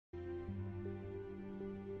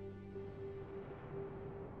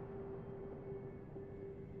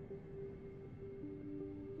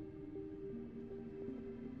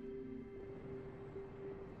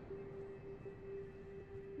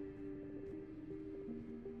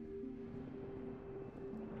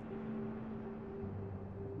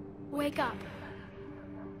Wake up.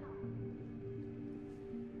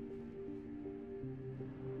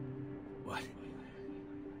 What?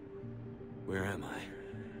 Where am I?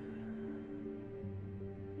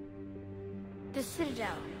 The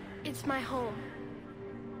Citadel. It's my home.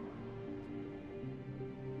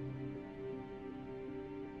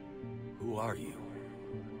 Who are you?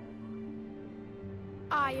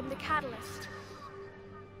 I am the Catalyst.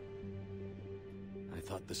 I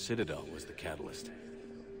thought the Citadel was the catalyst.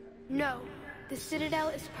 No, the Citadel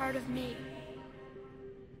is part of me.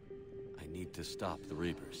 I need to stop the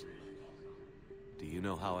Reapers. Do you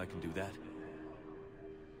know how I can do that?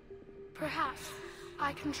 Perhaps.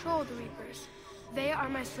 I control the Reapers. They are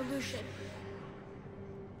my solution.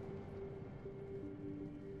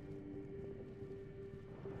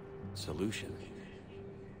 Solution?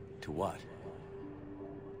 To what?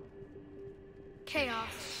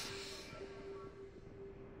 Chaos.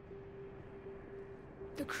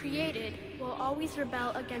 The created will always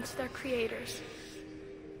rebel against their creators.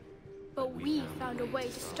 But we found a way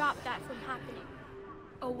to stop that from happening.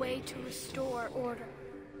 A way to restore order.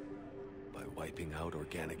 By wiping out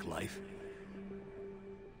organic life?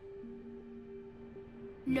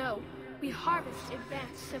 No, we harvest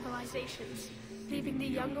advanced civilizations, leaving the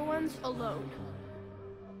younger ones alone.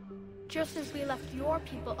 Just as we left your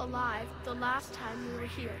people alive the last time we were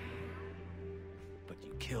here. But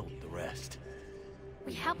you killed the rest.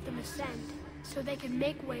 We helped them ascend, so they could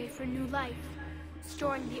make way for new life,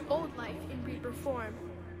 storing the old life in Reaper form.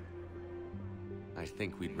 I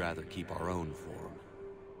think we'd rather keep our own form.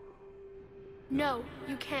 No,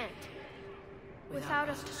 you can't. Without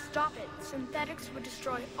us to stop it, synthetics would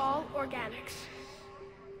destroy all organics.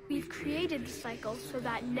 We've created the cycle so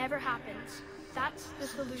that never happens. That's the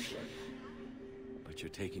solution. But you're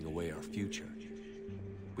taking away our future.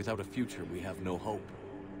 Without a future, we have no hope.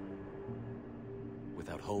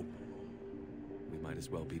 Without hope, we might as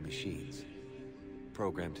well be machines.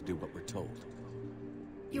 Programmed to do what we're told.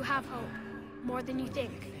 You have hope. More than you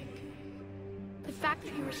think. The fact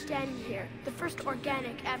that you were standing here, the first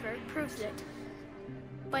organic ever, proves it.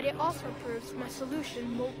 But it also proves my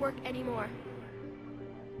solution won't work anymore.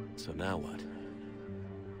 So now what?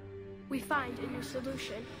 We find a new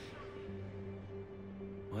solution.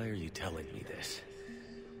 Why are you telling me this?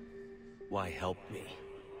 Why help me?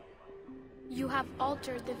 You have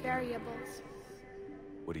altered the variables.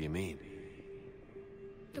 What do you mean?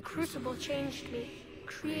 The Crucible changed me,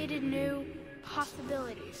 created new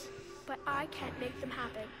possibilities, but I can't make them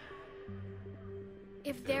happen.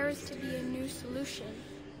 If there is to be a new solution,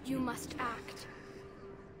 you must act.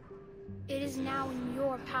 It is now in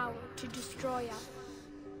your power to destroy us.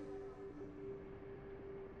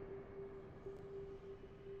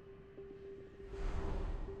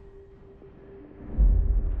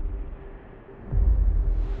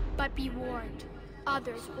 But be warned,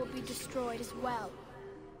 others will be destroyed as well.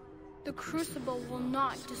 The Crucible will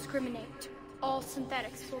not discriminate. All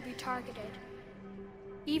synthetics will be targeted.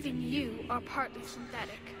 Even you are partly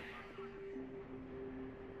synthetic.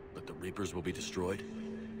 But the Reapers will be destroyed?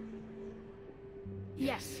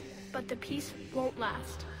 Yes, but the peace won't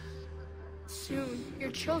last. Soon,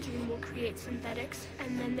 your children will create synthetics,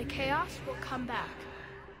 and then the chaos will come back.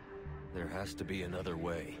 There has to be another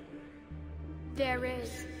way. There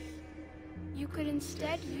is. You could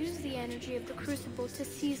instead use the energy of the Crucible to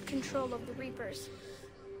seize control of the Reapers.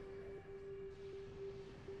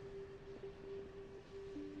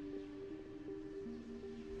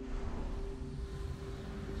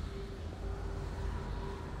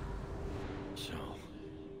 So,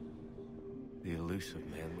 the elusive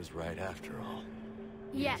man was right after all.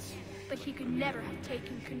 Yes, but he could never have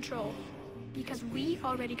taken control, because we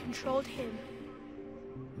already controlled him.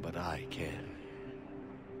 But I can.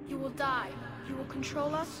 You will die. You will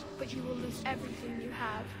control us, but you will lose everything you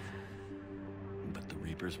have. But the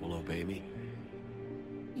Reapers will obey me?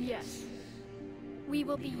 Yes. We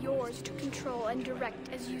will be yours to control and direct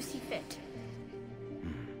as you see fit.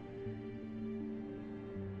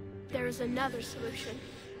 There is another solution.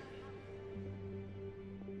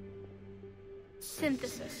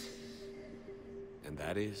 Synthesis. And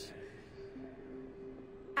that is?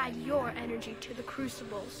 Add your energy to the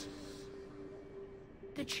Crucibles.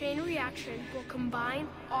 The chain reaction will combine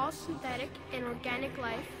all synthetic and organic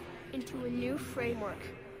life into a new framework,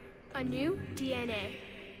 a new DNA.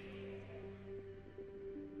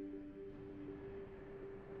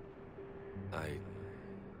 I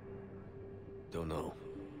don't know.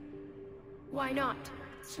 Why not?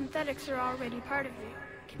 Synthetics are already part of you.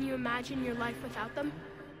 Can you imagine your life without them?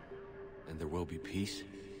 And there will be peace?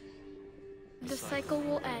 The cycle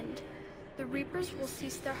will end. The Reapers will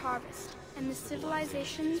cease their harvest, and the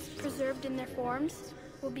civilizations preserved in their forms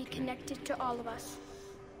will be connected to all of us.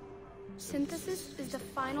 Synthesis is the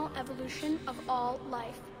final evolution of all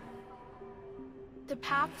life. The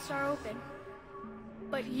paths are open,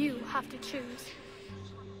 but you have to choose.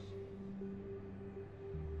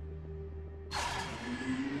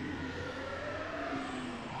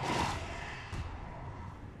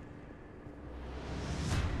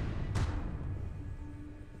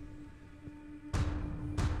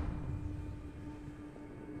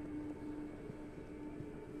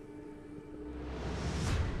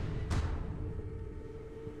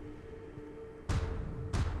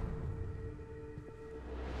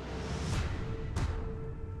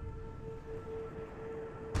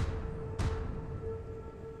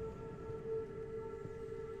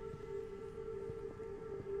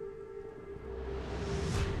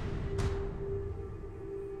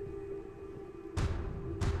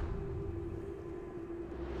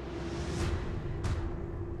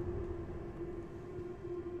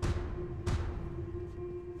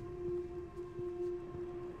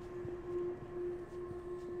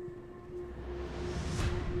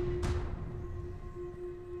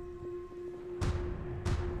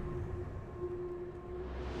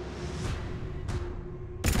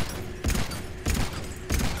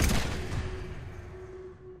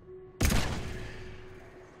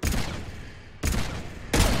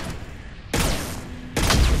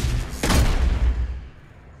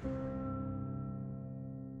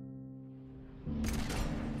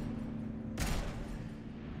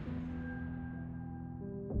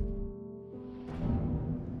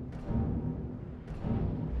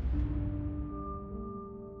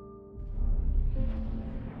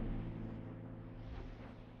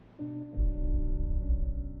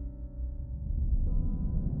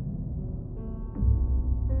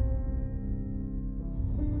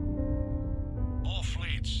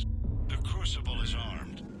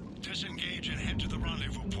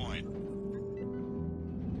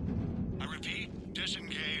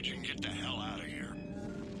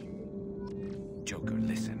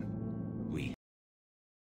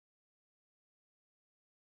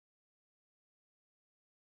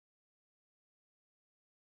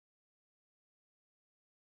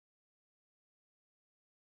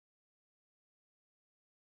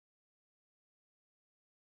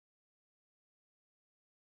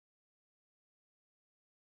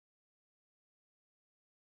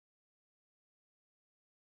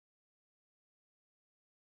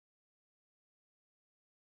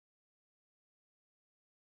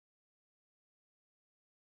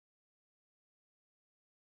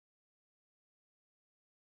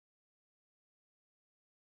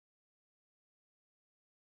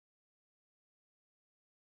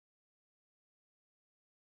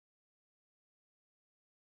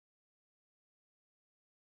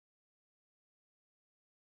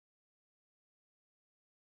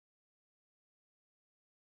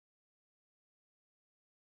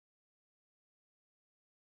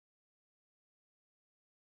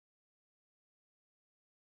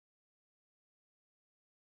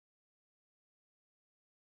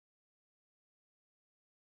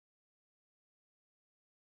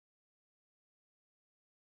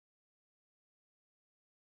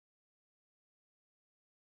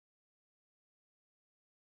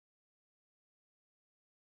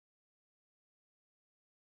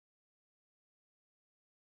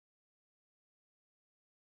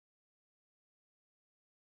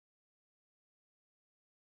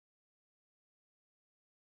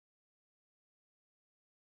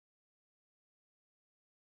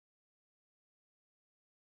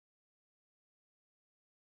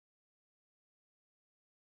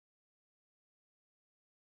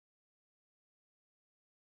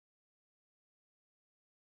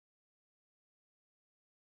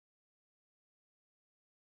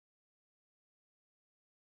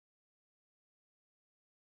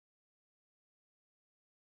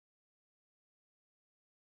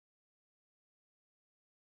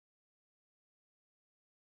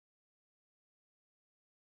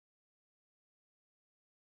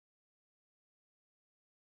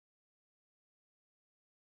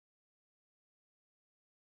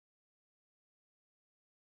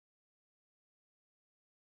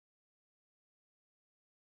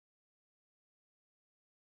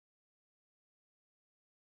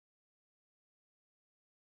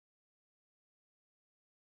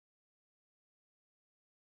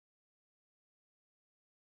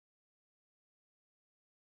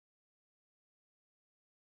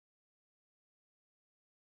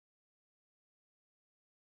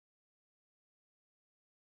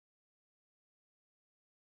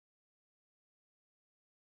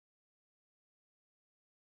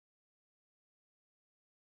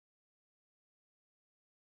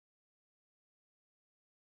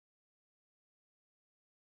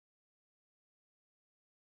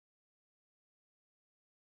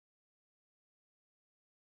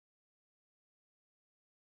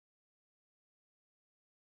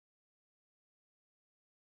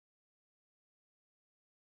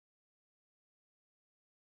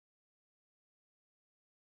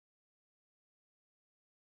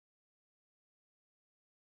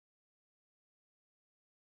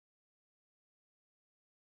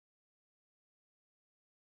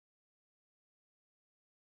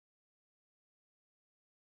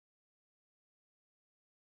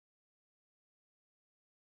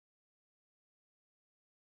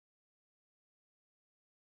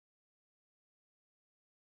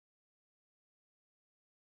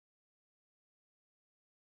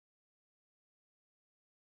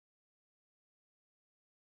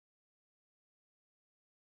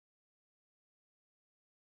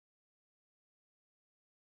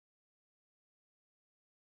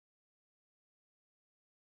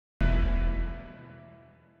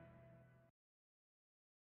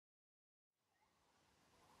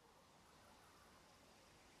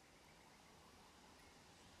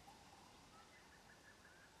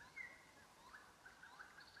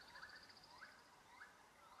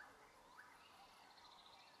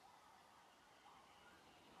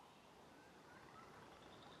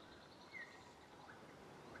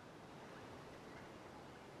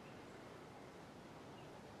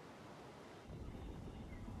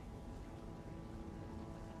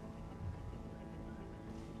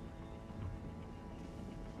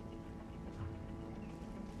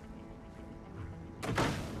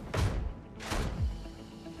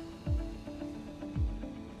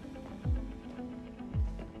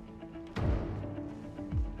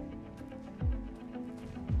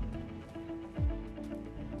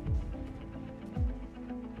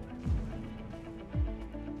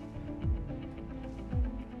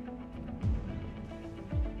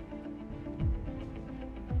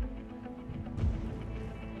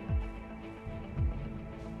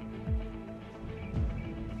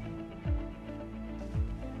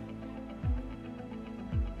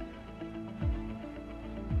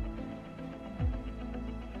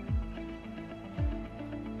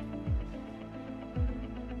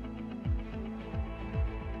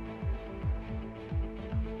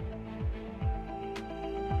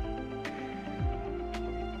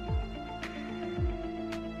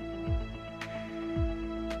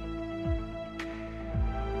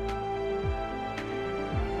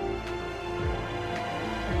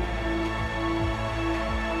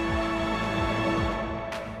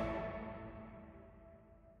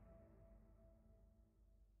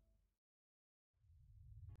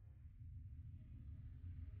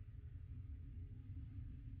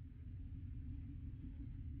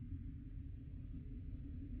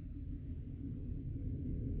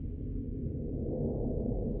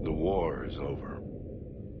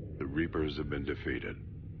 Reapers have been defeated.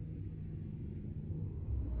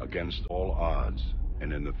 Against all odds,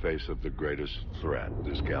 and in the face of the greatest threat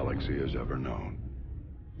this galaxy has ever known,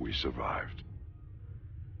 we survived.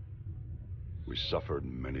 We suffered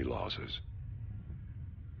many losses.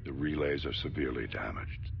 The relays are severely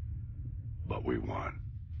damaged, but we won.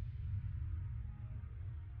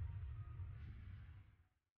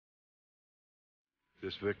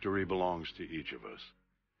 This victory belongs to each of us.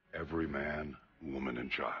 Every man, woman,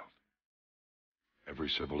 and child. Every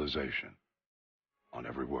civilization. On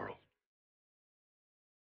every world.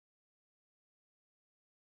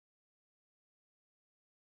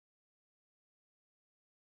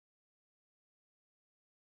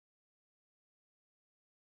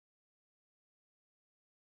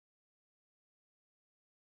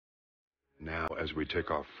 Now, as we take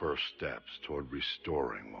our first steps toward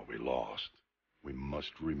restoring what we lost, we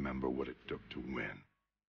must remember what it took to win.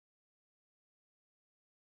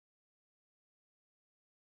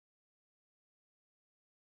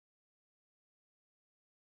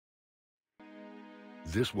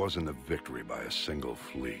 This wasn't a victory by a single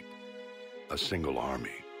fleet, a single army,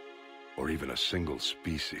 or even a single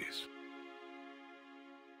species.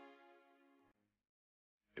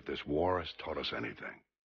 If this war has taught us anything,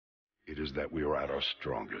 it is that we are at our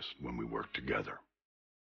strongest when we work together.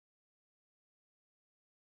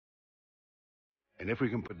 And if we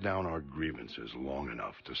can put down our grievances long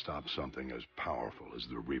enough to stop something as powerful as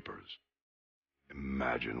the Reapers,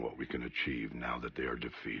 imagine what we can achieve now that they are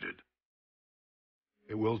defeated.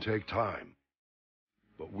 It will take time,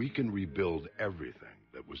 but we can rebuild everything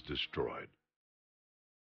that was destroyed.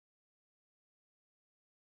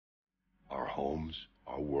 Our homes,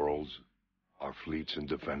 our worlds, our fleets and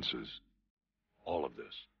defenses, all of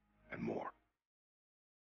this and more.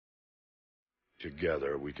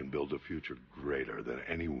 Together, we can build a future greater than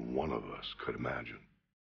any one of us could imagine.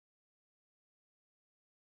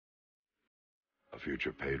 A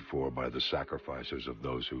future paid for by the sacrifices of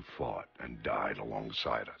those who fought and died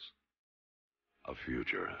alongside us. A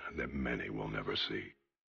future that many will never see.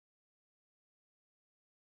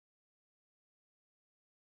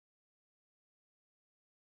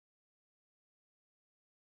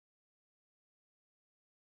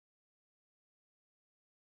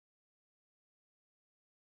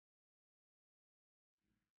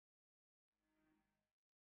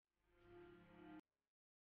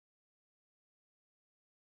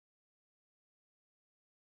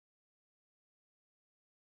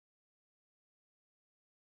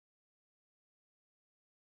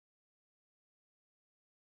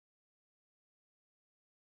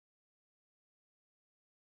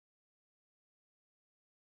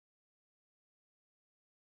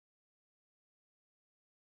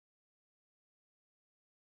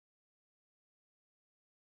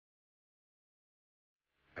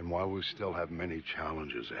 And while we still have many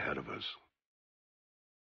challenges ahead of us,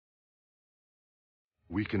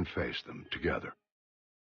 we can face them together.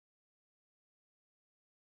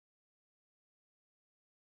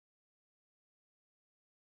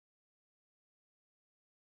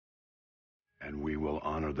 And we will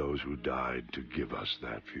honor those who died to give us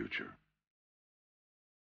that future.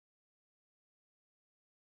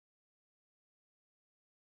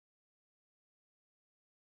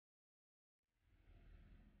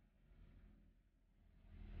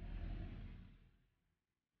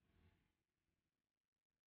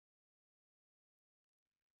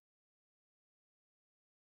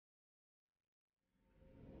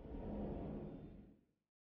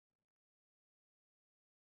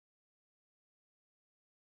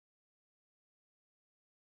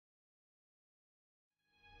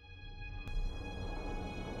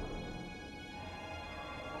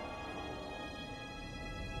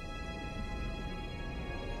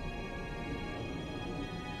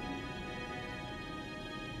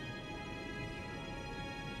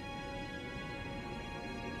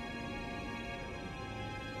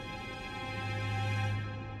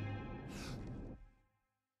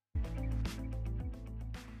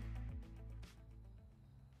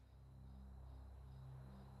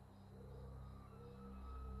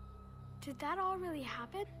 Did that all really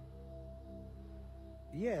happen?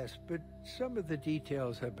 Yes, but some of the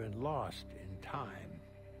details have been lost in time.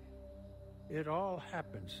 It all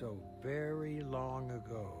happened so very long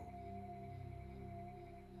ago.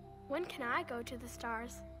 When can I go to the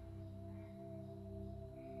stars?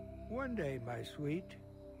 One day, my sweet.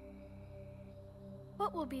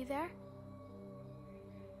 What will be there?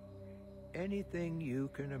 Anything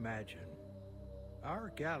you can imagine.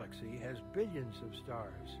 Our galaxy has billions of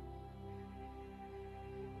stars.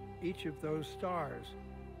 Each of those stars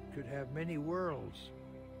could have many worlds.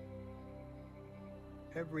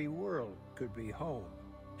 every world could be home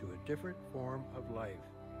to a different form of life.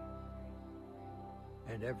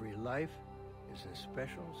 And every life is a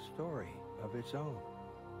special story of its own.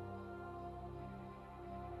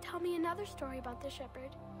 Tell me another story about the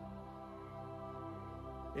shepherd.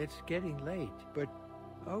 It's getting late, but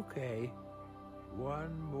okay.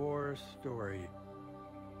 One more story.